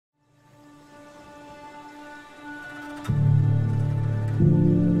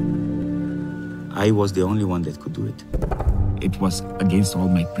I was the only one that could do it. It was against all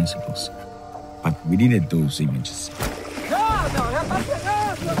my principles. But we needed those images.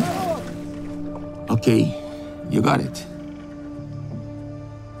 Okay, you got it.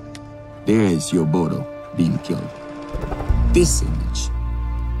 There is Yobodo being killed. This image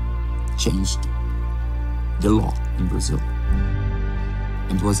changed the law in Brazil.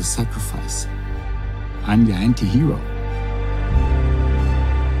 It was a sacrifice. I'm the anti-hero.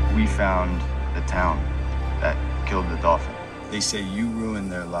 We found the town that killed the dolphin. They say you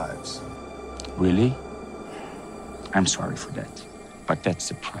ruined their lives. Really? I'm sorry for that. But that's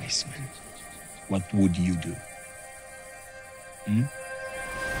the price, man. What would you do?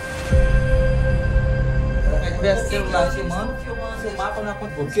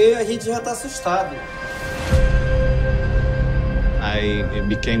 Porque a gente já tá assustado. I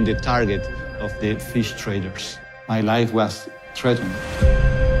became the target of the fish traders. My life was threatened.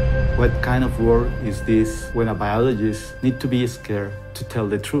 What kind of work is this when a biologist needs to be scared to tell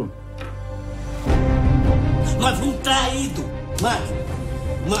the truth? Nós fomos traídos,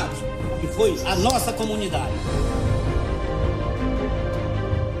 Max, que foi a nossa comunidade.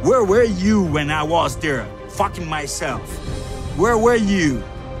 Where were you when I was there, fucking myself? Where were you?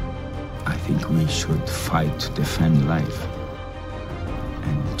 I think we should fight to defend life.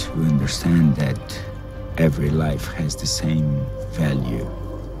 And to understand that every life has the same value.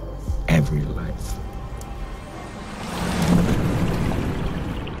 Every life.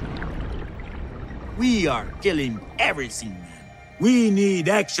 We are killing everything, man. We need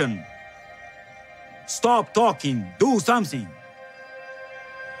action. Stop talking, do something.